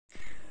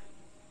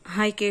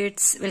Hi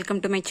kids, welcome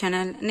to my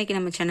channel. இன்னைக்கு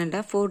நம்ம சேனல்ல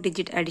 4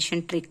 digit addition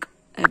trick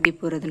எப்படி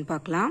போறதுன்னு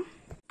பார்க்கலாம்.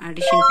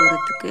 Addition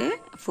போறதுக்கு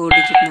 4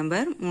 digit number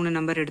 3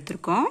 number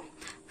எடுத்துக்கோம்.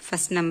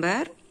 First number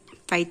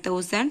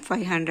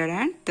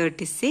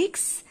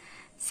 5536,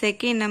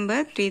 second number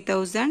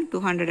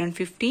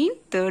 3215,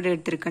 third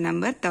எடுத்துக்க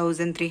number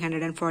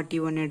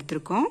 1341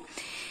 எடுத்துக்கோம்.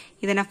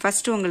 இத நான்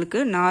first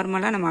உங்களுக்கு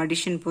நார்மலா நம்ம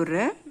addition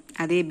போடுற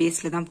அதே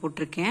பேஸ்ல தான்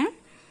போட்டுருக்கேன்.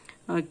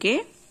 ஓகே.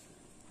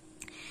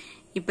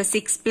 இப்போ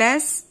 6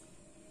 plus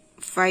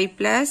 5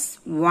 plus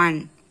 1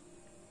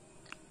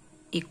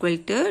 equal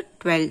to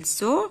 12.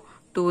 So,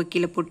 2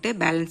 கீழ போட்டு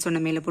balance ஒன்ன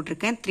மேல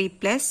போட்டிருக்கேன். 3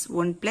 plus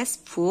 1 plus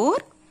 4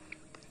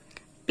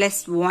 plus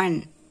 1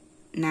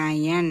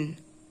 9.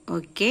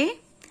 Okay.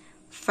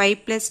 5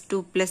 plus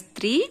 2 plus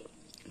 3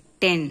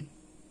 10.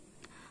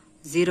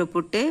 0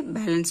 போட்டு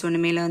balance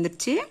ஒன்ன மேல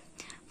வந்துருச்சு.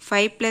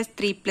 5 plus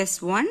 3 plus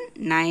 1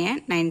 9.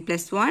 9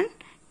 plus 1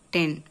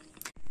 10.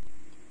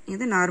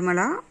 இது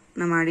நார்மலா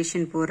நம்ம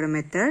addition போடுற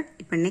மெத்தட்.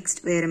 இப்போ நெக்ஸ்ட்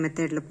வேற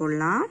மெத்தட்ல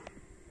போடலாம்.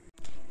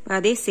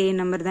 அதே சேம்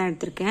நம்பர் தான்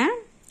எடுத்திருக்கேன்.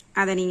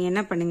 அதை நீங்க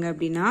என்ன பண்ணுங்க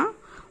அப்படின்னா,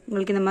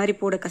 உங்களுக்கு இந்த மாதிரி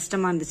போட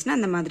கஷ்டமா இருந்துச்சுன்னா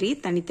அந்த மாதிரி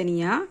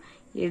தனித்தனியா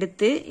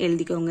எடுத்து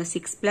எழுதிக்கோங்க.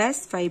 6 plus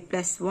 5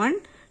 plus 1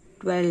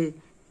 12,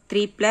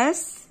 3 plus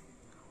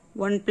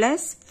 1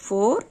 plus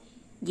 4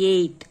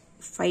 8,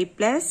 5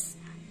 plus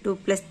 2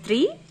 plus 3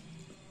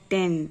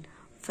 10,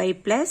 5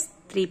 plus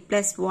 3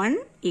 plus 1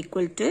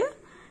 equal to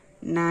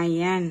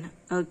 9.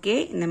 Okay,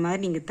 இந்த மாதிரி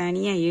நீங்க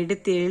தனியா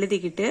எடுத்து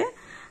எழுதிக்கிட்டு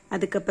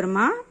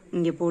அதுக்கப்புறமா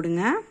இங்க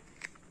போடுங்க.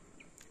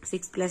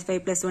 6 plus 5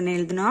 plus 1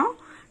 எழுதணும்.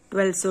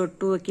 12, so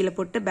 2 கீழ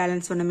போட்டு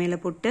பேலன்ஸ் 1 மேல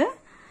போட்டு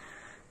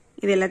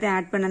இது எல்லாத்தையும்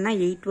ஆட் பண்ணனா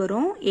 8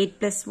 வரும். 8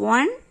 plus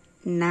 1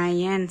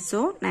 9, so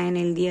 9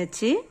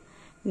 எழுதியாச்சு.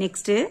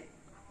 Next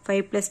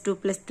 5 plus 2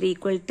 plus 3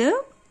 equal to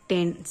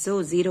 10, so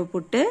 0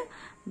 போட்டு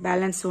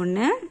பேலன்ஸ்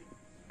 1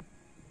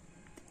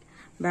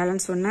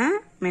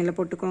 மேல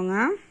போட்டுக்கோங்க.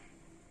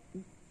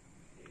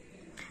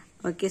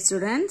 Okay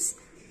students,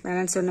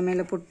 balance ஒன்ன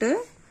மேல போட்டு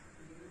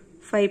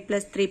 5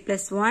 plus 3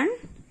 plus 1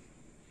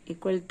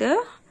 equal to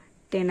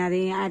 10.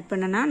 அதையும் ஆட்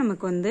பண்ணனா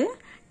நமக்கு வந்து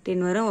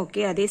 10 வரும்.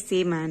 ஓகே, அதே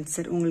சேம்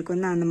ஆன்சர். உங்களுக்கு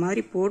வந்து அந்த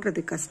மாதிரி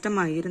போடுறது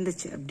கஷ்டமா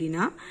இருந்துச்சு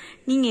அப்படின்னா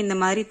நீங்க இந்த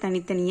மாதிரி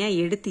தனித்தனியா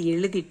எடுத்து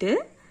எழுதிட்டு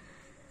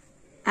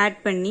ஆட்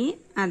பண்ணி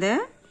அதை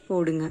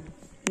போடுங்க.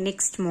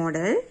 Next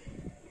model.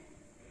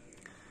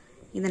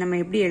 இதை நம்ம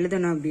எப்படி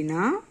எழுதணும்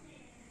அப்படின்னா,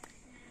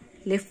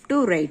 லெஃப்ட் டு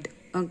ரைட்.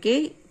 ஓகே,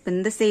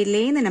 இந்த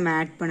சைட்லேருந்து நம்ம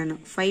ஆட்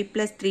பண்ணணும். 5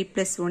 plus 3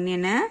 plus 1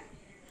 என்ன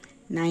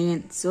 9.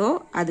 ஸோ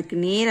அதுக்கு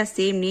நேராக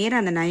சேம்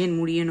நேராக அந்த 9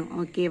 முடியணும்.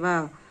 ஓகேவா?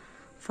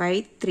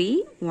 5 3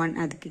 1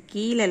 அதுக்கு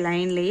கீழே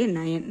லைன்லேயே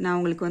 9. நான்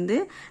உங்களுக்கு வந்து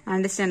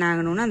அண்டர்ஸ்டாண்ட்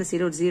ஆகணும்னு அந்த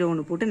 0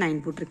 1 போட்டு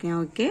 9 போட்டிருக்கேன்.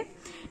 Okay,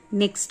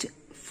 next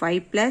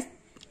 5 plus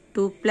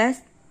 2 plus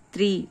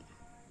 3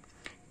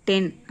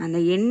 10. அந்த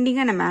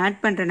எண்டிங்காக நம்ம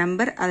ஆட் பண்ணுற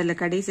நம்பர்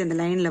அதில் கடைசி அந்த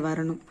லைனில்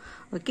வரணும்.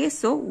 ஓகே,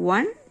 ஸோ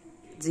 1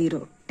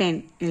 0 10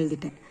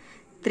 எழுதிட்டேன்.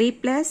 3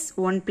 plus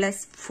 1 plus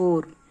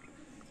 4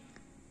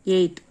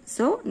 8.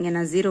 ஸோ இங்கே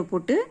நான் 0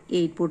 போட்டு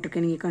 8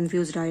 போட்டிருக்கேன். நீங்கள்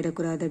கன்ஃபியூஸ்ட்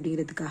ஆகிடக்கூடாது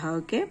அப்படிங்கிறதுக்காக.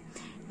 Okay,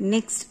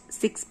 next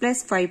 6 plus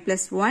 5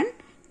 plus 1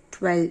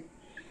 12.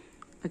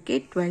 Okay,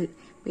 12.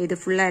 இது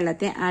ஃபுல்லாக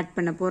எல்லாத்தையும் ஆட்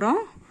பண்ண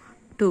போகிறோம்.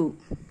 2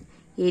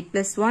 8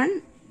 plus 1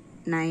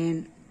 9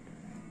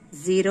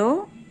 0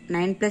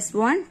 9 plus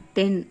 1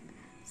 10.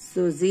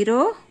 ஸோ 0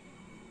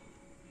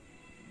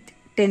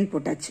 10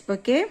 போட்டாச்சு.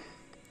 ஓகே,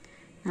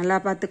 நல்லா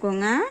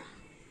பார்த்துக்கோங்க.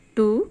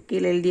 2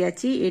 கீழே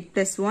எழுதியாச்சு. 8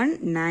 plus 1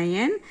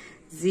 9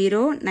 0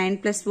 9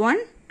 plus 1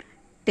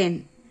 10.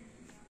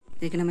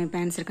 இதுக்கு நம்ம இப்போ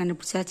ஆன்சர்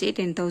கண்டுபிடிச்சாச்சு.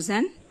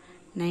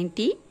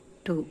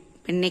 10,092.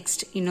 இப்போ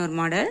நெக்ஸ்ட் இன்னொரு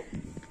மாடல்.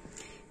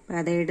 இப்போ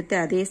அதை எடுத்து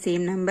அதே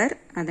சேம் நம்பர்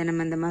அதை நம்ம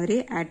இந்த மாதிரி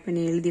ஆட்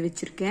பண்ணி எழுதி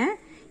வச்சிருக்கேன்.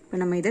 இப்போ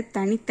நம்ம இதை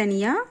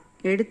தனித்தனியாக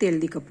எடுத்து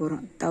எழுதிக்க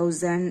போகிறோம்.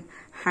 1000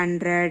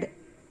 100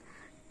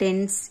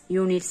 டென்ஸ்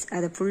யூனிட்ஸ்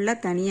அதை ஃபுல்லாக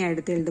தனியாக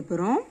எடுத்து எழுத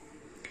போகிறோம்.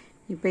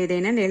 இப்போ இதை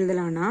என்னென்னு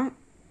எழுதலாம்னா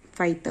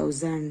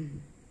 5000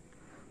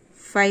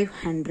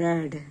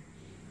 500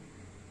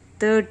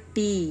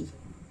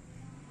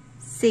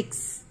 36.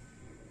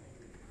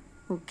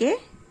 ஓகே,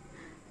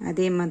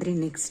 அதே மாதிரி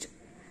நெக்ஸ்ட்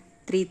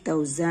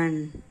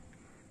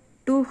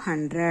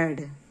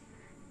 3200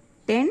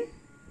 10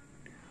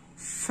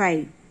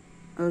 5.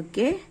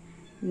 Okay,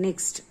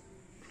 next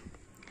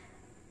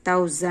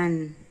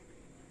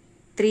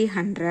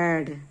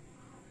 1300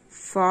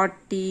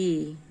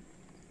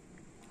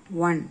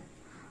 41.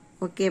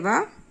 ஓகேவா?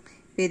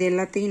 இது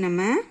எல்லாத்தையும்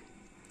நம்ம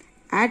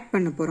ஆட்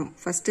பண்ண போகிறோம்.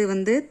 ஃபஸ்ட்டு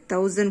வந்து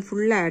 1000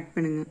 ஃபுல்லாக ஆட்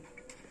பண்ணுங்க.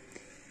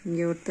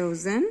 இங்கே ஒரு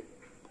 1000,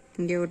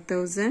 இங்கே ஒரு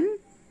 1000,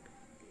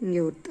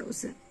 இங்கே ஒரு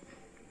 1000.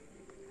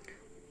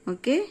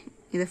 ஓகே,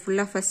 இதை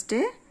ஃபுல்லாக ஃபஸ்ட்டு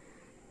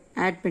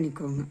ஆட்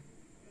பண்ணிக்கோங்க.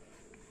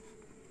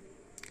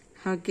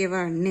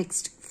 ஓகேவா?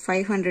 நெக்ஸ்ட்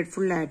 500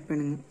 ஃபுல்லாக ஆட்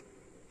பண்ணுங்க.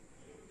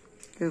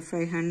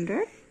 500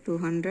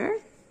 200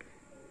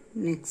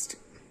 நெக்ஸ்ட்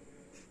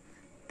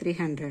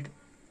 300.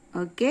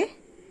 ஓகே,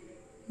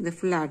 இதை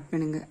ஃபுல்லாக ஆட்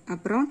பண்ணுங்க.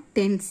 அப்புறம்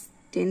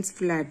டென்ஸ்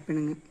ஃபுல்லாக ஆட்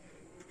பண்ணுங்க.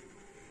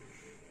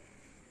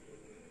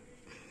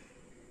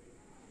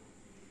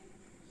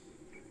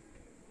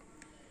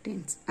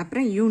 டென்ஸ்.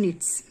 அப்புறம்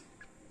யூனிட்ஸ்.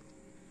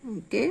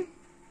 ஓகே,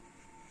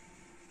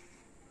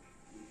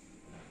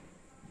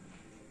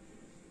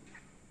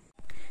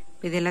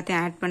 இது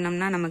எல்லாத்தையும் ஆட்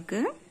பண்ணோம்னா நமக்கு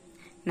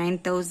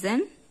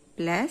 9000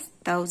 plus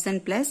 1000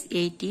 plus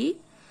 80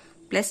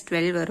 plus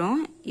 12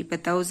 வரும். இப்போ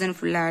 1000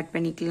 ஃபுல்லா ஆட்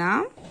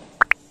பண்ணிக்கலாம்.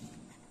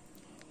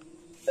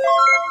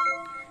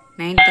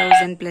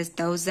 9000 plus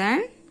 1000,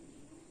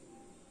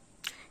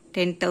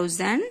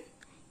 10,000,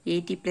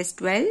 80 plus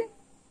 12,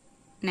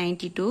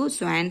 92.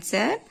 So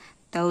answer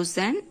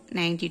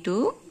 1092.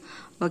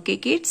 Okay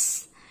kids,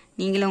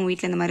 நீங்களும் உங்கள்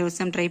வீட்டில் இந்த மாதிரி ஒரு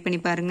சம் ட்ரை பண்ணி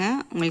பாருங்கள்.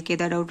 உங்களுக்கு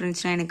ஏதாவது டவுட்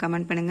இருந்துச்சுன்னா எனக்கு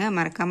கமெண்ட் பண்ணுங்கள்.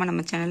 மறக்காமல்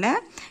நம்ம சேனலை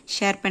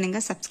ஷேர்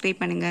பண்ணுங்கள்,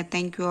 சப்ஸ்கிரைப் பண்ணுங்கள்.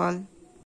 Thank you all.